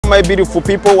my beautiful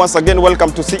people, once again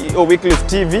welcome to CEO Weekly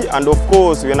TV, and of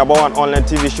course we're number one online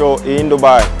TV show in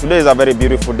Dubai. Today is a very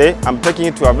beautiful day. I'm taking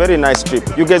you to a very nice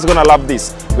trip. You guys are gonna love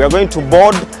this. We are going to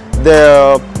board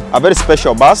a very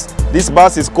special bus. This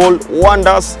bus is called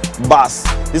Wonders Bus.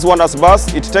 This Wonders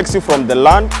Bus, it takes you from the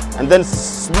land and then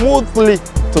smoothly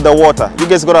to the water. You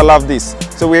guys are gonna love this.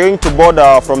 So we're going to board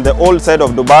from the old side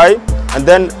of Dubai, and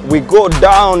then we go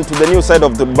down to the new side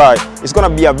of Dubai. It's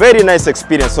gonna be a very nice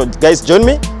experience. So guys, join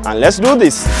me and let's do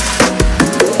this.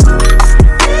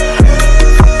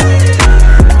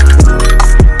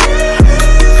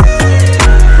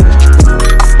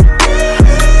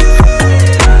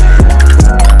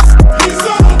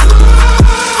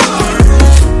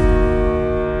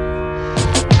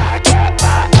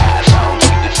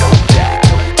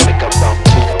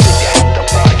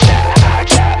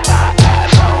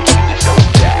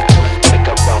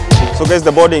 So guys,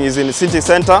 the boarding is in the city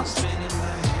center,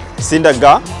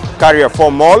 Sindaga, Carrier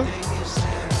 4 Mall.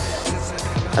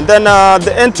 And then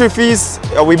the entry fees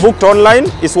we booked online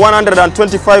is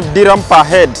 125 dirham per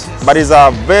head, but it's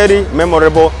a very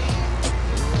memorable,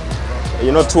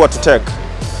 tour to take.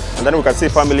 And then we can see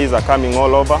families are coming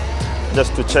all over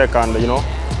just to check and,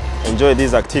 enjoy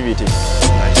this activity.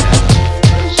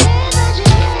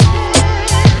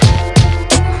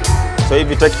 So if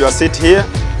you take your seat here,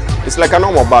 it's like a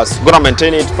normal bus. You're gonna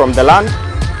maintain it from the land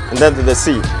and then to the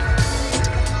sea.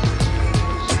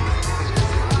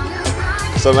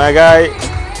 So my guy,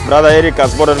 brother Eric,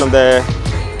 has boarded on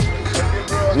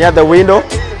near the window.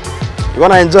 You're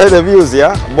gonna enjoy the views,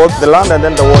 yeah? Both the land and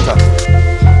then the water.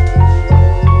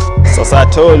 So as I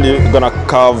told you, you're gonna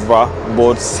cover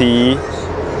both sea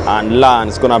and land.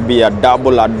 It's gonna be a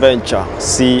double adventure,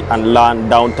 sea and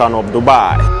land downtown of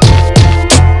Dubai.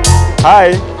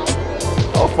 Hi.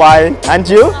 Oh, fine. And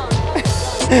you?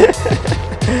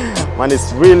 Man,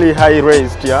 it's really high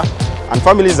raised, yeah? And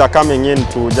families are coming in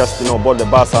to just, board the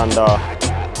bus and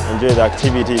enjoy the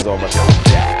activities over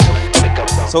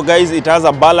here. So guys, it has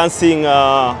a balancing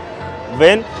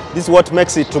vane. This is what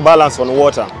makes it to balance on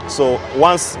water. So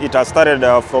once it has started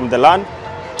from the land,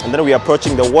 and then we are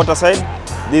approaching the water side,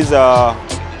 this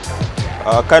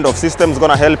kind of system is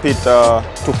gonna help it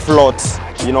to float,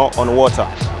 on water.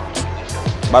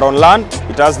 But on land,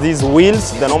 it has these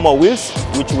wheels, the normal wheels,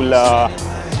 which will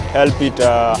help it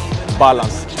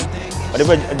balance. But if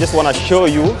I just want to show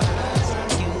you,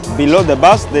 below the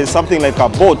bus, there's something like a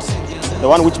boat, the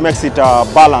one which makes it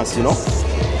balance,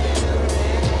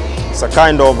 It's a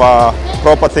kind of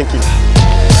proper thinking.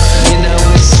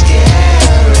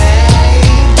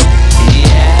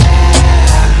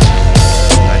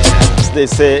 As they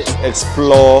say,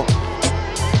 explore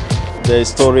the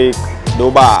historic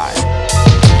Dubai.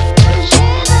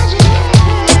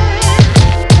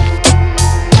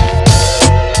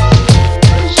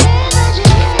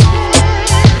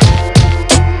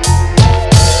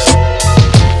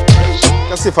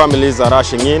 See, families are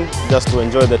rushing in just to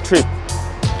enjoy the trip.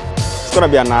 It's gonna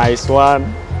be a nice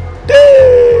one.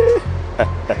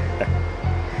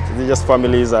 Just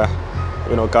families are,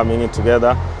 coming in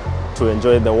together to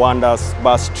enjoy the Wonders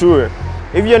Bus tour.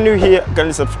 If you're new here,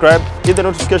 kindly subscribe, hit the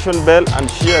notification bell, and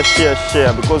share.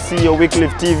 Because CEO Weekly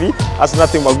TV has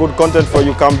nothing but good content for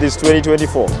you come this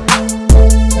 2024.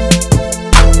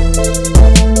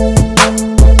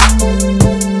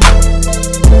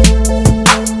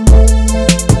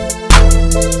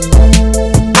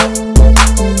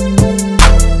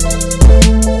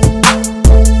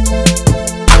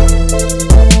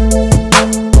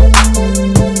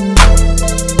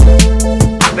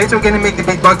 Later we're going to make the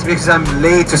big bucks because I'm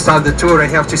late to start the tour. I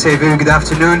have to say a very good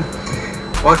afternoon.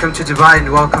 Welcome to Dubai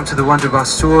and welcome to the Wonder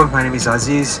Bus tour. My name is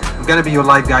Aziz. I'm going to be your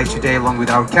live guide today along with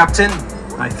our captain,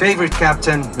 my favorite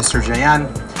captain, Mr. Jayan,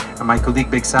 and my colleague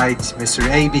Backside, Mr.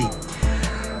 AB.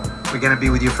 We're going to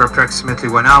be with you for approximately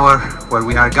 1 hour, where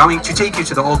we are going to take you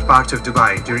to the old part of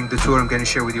Dubai. During the tour, I'm going to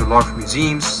share with you a lot of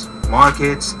museums,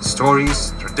 markets,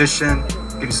 stories, tradition,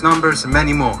 business numbers, and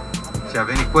many more. If you have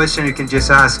any question, you can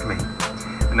just ask me.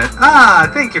 And then,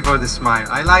 thank you for the smile.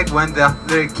 I like when the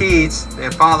little kids,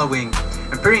 they're following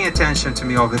and paying attention to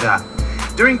me over that.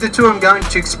 During the tour, I'm going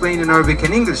to explain in Arabic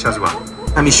and English as well.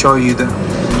 Let me show you the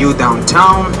new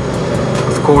downtown.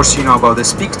 Of course, you know about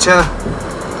this picture.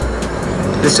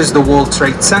 This is the World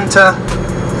Trade Center.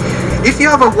 If you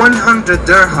have a 100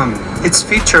 dirham, it's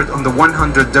featured on the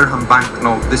 100 dirham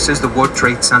banknote. This is the World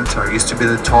Trade Center. It used to be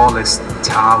the tallest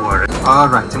tower.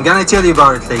 Alright, I'm gonna tell you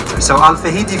about it later. So Al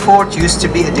Fahidi Fort used to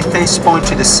be a defense point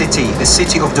to the city. The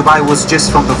city of Dubai was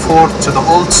just from the fort to the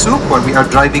old souq, where we are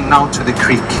driving now to the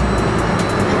creek.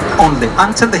 Only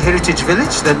until the heritage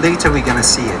village, then later we're gonna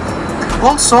see it.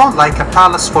 also like a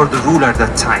palace for the ruler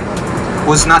that time. It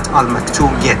was not Al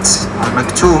Maktoum yet. Al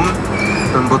Maktoum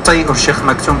bin Butay or Sheikh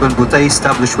Maktoum bin Butay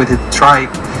established with the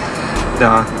tribe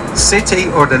the city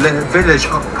or the village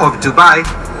of Dubai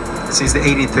since the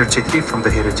 1833 from the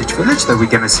heritage village that we're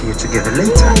gonna see it together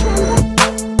later.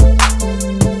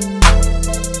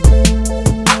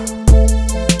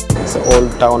 It's the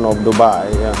old town of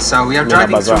Dubai, yeah. So we are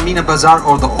driving through Mina Bazaar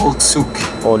or the old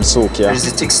souq. Old souq, yeah. There's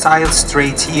a textile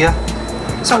straight here.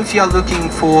 So if you are looking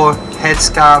for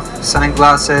headscarf,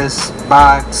 sunglasses,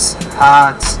 bags,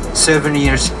 hats,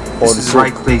 souvenirs, this is the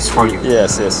right place for you.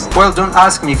 Yes, yes. Well, don't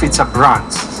ask me if it's a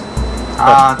brand.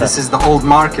 This is the old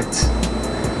market.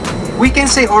 We can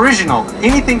say original.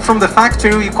 Anything from the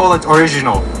factory, we call it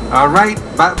original. Alright?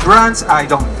 But brands, I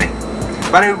don't think.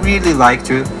 But I really like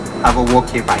to have a walk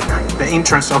here by night. The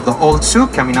entrance of the old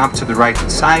souq coming up to the right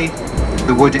hand side.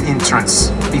 The wooden entrance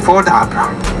before the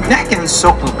Abra. نحكي عن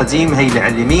السوق القديم هي اللي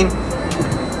على اليمين.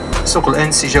 سوق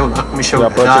الأنسجة والأقمشة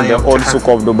والهدايا. The old souq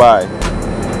of Dubai.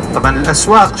 طبعا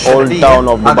الأسواق الشعبية. Old town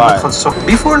of Dubai.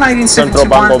 Before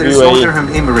 1971, the Northern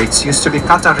Emirates used to be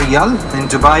Qatar Riyal in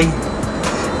Dubai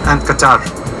and Qatar.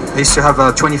 They used to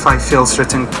have 25 fields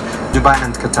written Dubai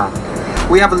and Qatar.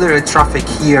 We have a little traffic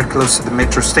here close to the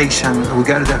metro station. We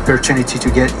got the opportunity to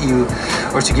get you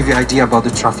or to give you an idea about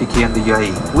the traffic here in the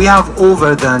UAE. We have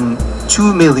over than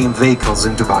 2 million vehicles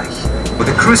in Dubai. With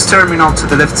the cruise terminal to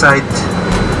the left side.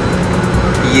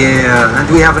 Yeah, and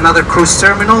we have another cruise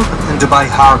terminal in Dubai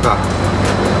Harbour.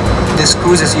 This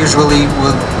cruises usually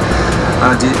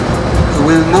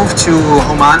will move to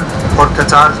Oman or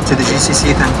Qatar to the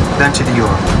GCC then to the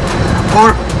Europe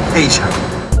or Asia.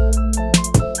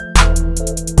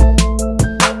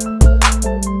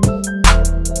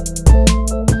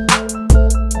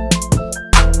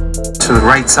 To the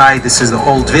right side, this is the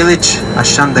old village,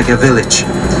 Ashandaga village.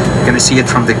 You're going to see it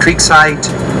from the creek side.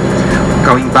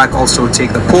 Going back also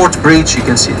take the port bridge, you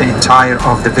can see the entire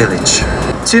of the village.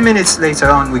 2 minutes later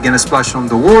on, we're going to splash on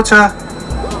the water.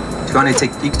 You're going to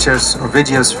take pictures or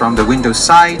videos from the window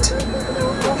side.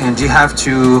 And you have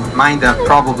to mind that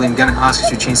probably I'm going to ask you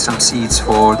to change some seats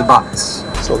for the bus.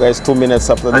 So guys, 2 minutes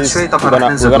after this, we're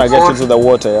gonna get into the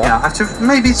water, yeah? Yeah, after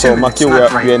maybe 2 so, minutes. So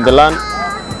Maki, we're in the land.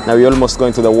 Now we're almost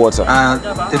going to the water.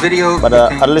 The video, but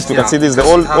at least you can see this is the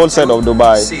old side of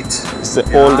Dubai. It's the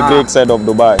old Greek side of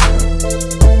Dubai.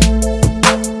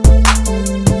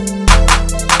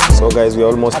 So guys, we're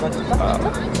almost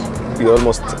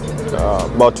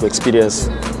about to experience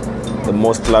the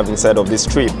most loving side of this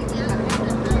trip.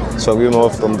 So we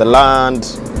move from the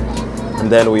land and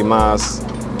then we mass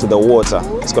to the water.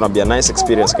 It's gonna be a nice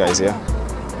experience, guys. Yeah.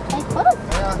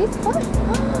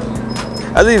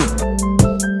 Aziz.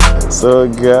 So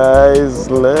guys,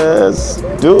 let's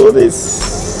do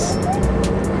this.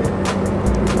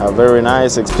 A very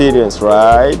nice experience,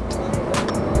 right?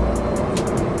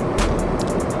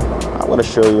 I'm gonna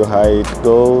show you how it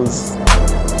goes.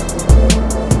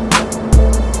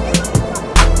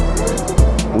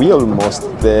 We almost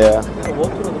there.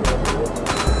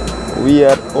 We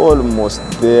are almost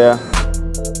there.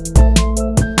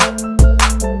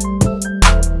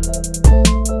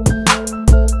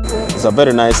 It's a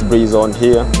very nice breeze on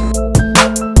here.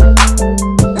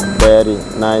 Very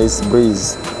nice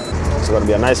breeze. It's gonna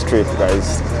be a nice trip,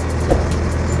 guys.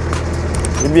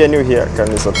 If you are new here,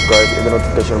 kindly subscribe, hit the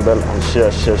notification bell and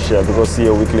share because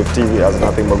CEO Weekly TV has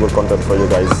nothing but good content for you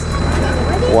guys.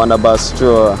 Wonderbus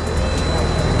tour.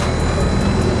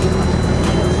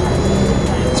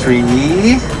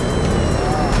 3,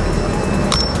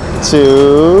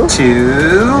 2.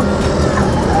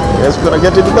 Yes, we're gonna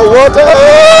get into the water.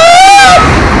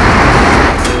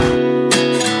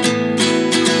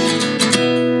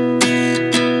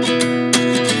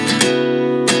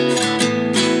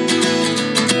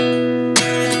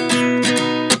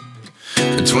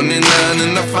 At 29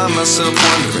 and I find myself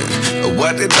wondering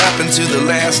what did happen to the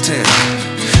last 10.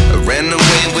 I ran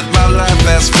away with my life,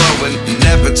 fast forward,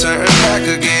 never turn back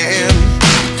again.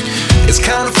 It's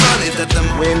kind of funny that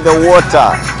we're in the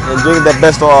water, enjoying the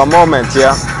best of our moments,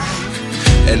 yeah.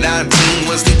 And 19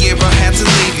 was the year I had to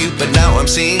leave you, but now I'm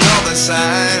seeing all the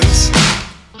signs.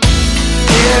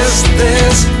 Is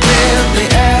this really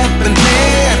happening?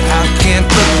 I can't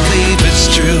believe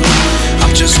it's true.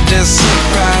 I'm just as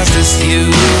surprised as you.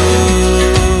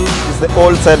 It's the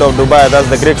old side of Dubai, that's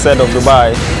the Greek side of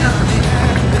Dubai.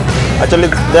 Actually,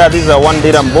 this is a 1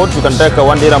 dirham boat. You can take a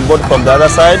 1 dirham boat from the other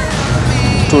side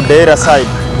to Deira side.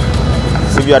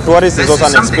 So if you are tourist, it's also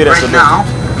an experience right now.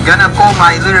 I'm gonna call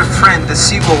my little friend the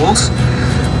seagulls.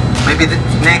 Maybe the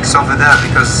next over there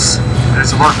because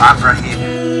there's a lot of Abra here.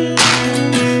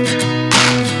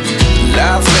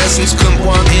 Life lessons come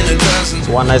one in a dozen. It's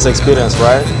one nice experience,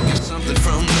 right? Something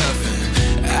from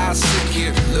nothing. I sit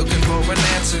here looking for an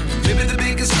answer. Maybe the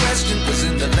biggest question was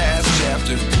in the last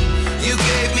chapter. You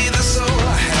gave me the soul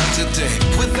I have today.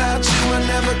 Without you, I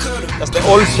never could have. That's the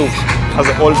old souq, has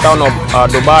the old town of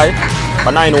Dubai,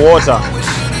 but now in water.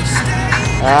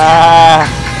 Ah,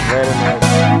 very nice.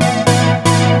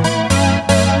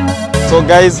 So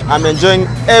guys, I'm enjoying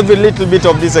every little bit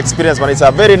of this experience, man. It's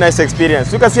a very nice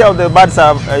experience. You can see how the birds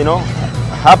are,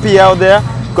 happy out there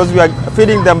because we are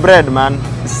feeding them bread, man.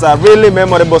 It's a really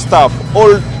memorable stuff.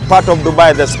 All part of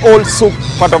Dubai, this old souq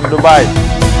part of Dubai.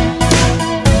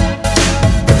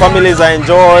 The families are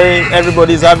enjoying,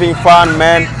 everybody's having fun,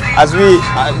 man. As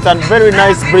it's a very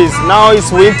nice breeze. Now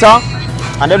it's winter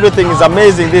and everything is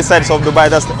amazing this side of Dubai.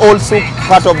 That's the old souq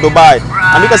part of Dubai.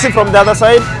 And you can see from the other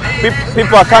side,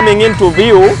 people are coming in to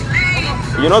view,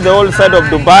 the old side of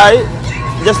Dubai,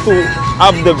 just to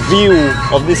have the view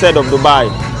of this side of Dubai.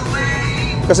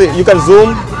 You can zoom,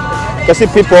 you can see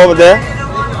people over there.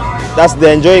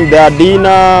 They're enjoying their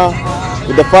dinner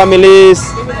with the families.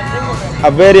 A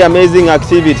very amazing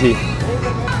activity.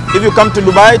 If you come to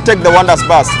Dubai, take the Wonders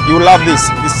bus. You will love this.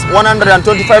 It's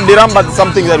 125 dirham, but it's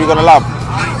something that you're gonna love.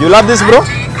 You love this, bro?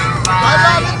 I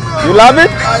love it, bro. You love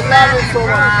it? I love it so much.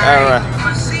 All right.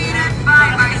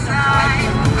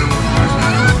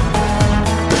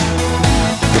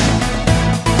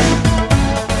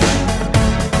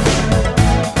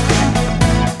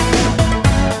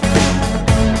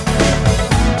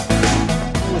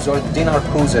 Or dinner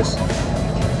cruises.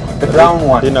 The brown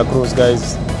one. Dinner cruise,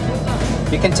 guys.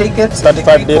 You can take it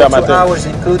 35 dirham, I 2 think. hours,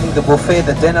 including the buffet,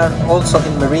 the dinner, also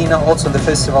in Marina, also in the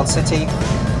festival city,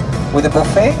 with the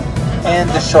buffet and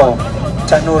the show,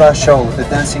 Tanura show, the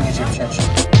dancing Egyptian show.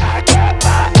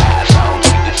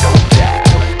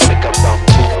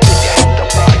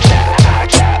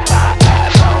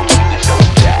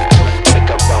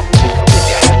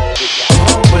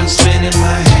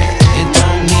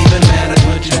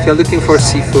 If you're looking for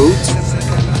seafood,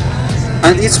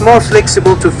 and it's more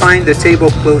flexible to find a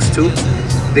table close to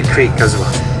the creek as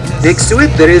well. Next to it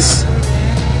there is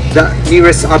the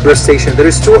nearest Abra station. There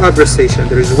is 2 Abra stations.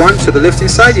 There is one to the left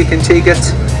hand side. You can take it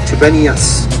to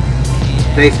Baniyas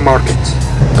Night Market.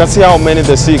 You can see how many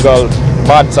the seagull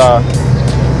birds are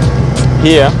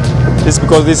here. It's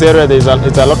because this area it's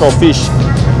a lot of fish,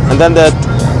 and then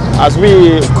as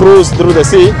we cruise through the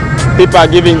sea, people are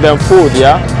giving them food,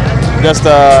 just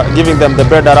giving them the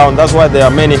bread around. That's why there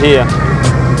are many here.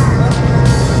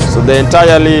 So they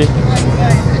entirely,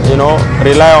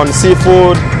 rely on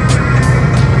seafood.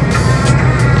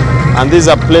 And this is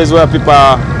a place where people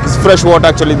it's fresh water,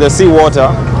 actually, the sea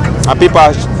water. And people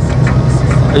are,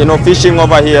 fishing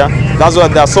over here. That's why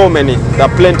there are so many. There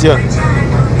are plenty.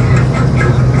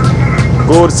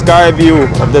 Good sky view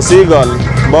of the seagull,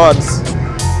 birds.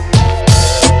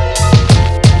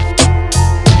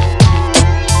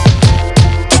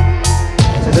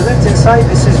 Inside,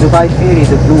 this is Dubai Ferry,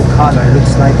 the blue color. It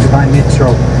looks like Dubai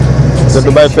Metro. The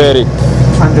Dubai Ferry.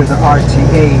 Under the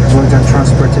RTA, Road and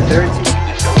Transport Authority.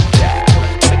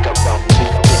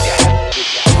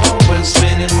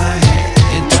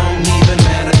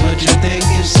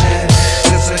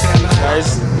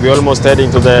 Guys, we're almost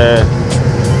heading to the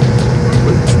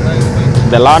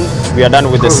land. We are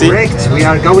done with the sea. Correct. We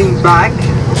are going back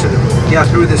to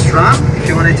through this tram. If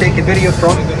you want to take a video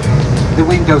from the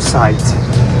window side.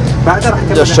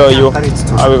 Just show you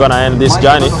how we're gonna end this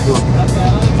journey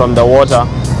from the water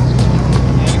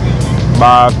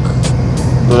back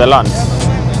to the land.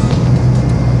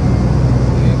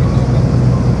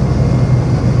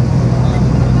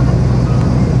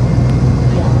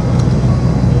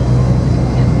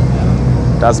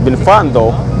 It has been fun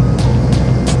though.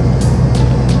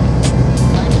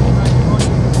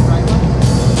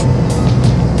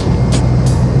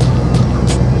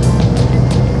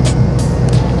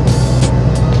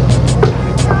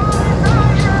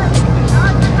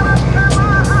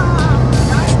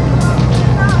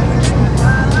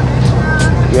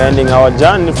 We're ending our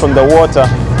journey from the water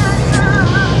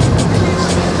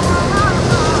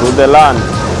to the land.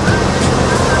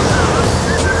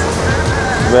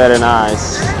 Very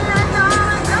nice.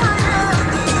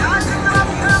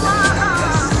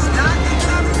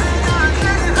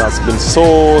 That's been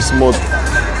so smooth.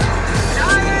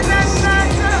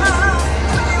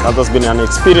 That has been an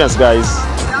experience, guys.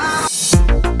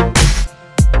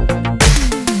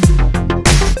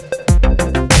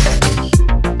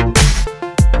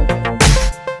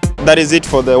 That is it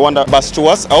for the Wonder Bus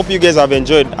Tours. I hope you guys have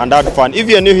enjoyed and had fun. If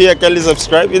you're new here, kindly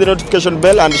subscribe, hit the notification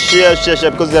bell and share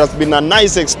because there has been a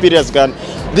nice experience, guys.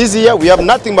 This year we have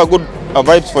nothing but good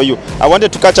vibes for you. I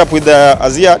wanted to catch up with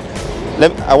Azia.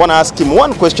 I want to ask him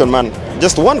one question, man.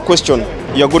 Just one question.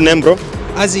 Your good name, bro?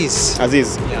 Aziz.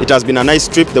 Aziz. Yeah. It has been a nice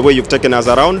trip, the way you've taken us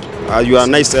around. You are a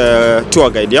nice tour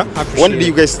guide, yeah? When did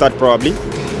you guys start, probably?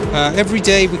 Every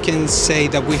day we can say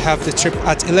that we have the trip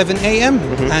at 11 a.m.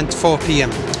 and 4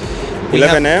 p.m.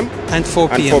 11 a.m. and 4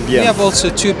 p.m. and 4 p.m. We have also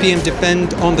 2 p.m.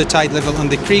 depend on the tide level on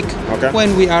the creek,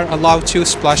 when we are allowed to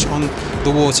splash on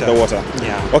the water. The water.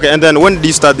 Yeah. Okay, and then when did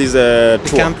you start this tour?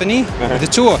 The company, the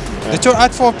tour. The tour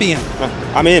at 4 p.m.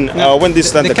 I mean, when did you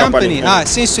start the company?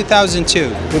 Since 2002.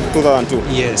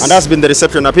 2002. Yes. And that's been the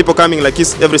reception. Are people coming like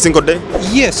this every single day?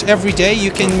 Yes, every day.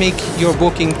 You can make your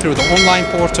booking through the online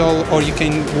portal, or you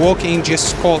can walk in,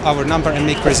 just call our number and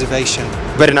make reservation.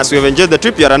 Very nice. We have enjoyed the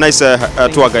trip. You are a nice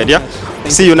tour guide, yeah?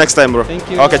 See you next time, bro. Thank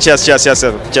you. Okay, cheers.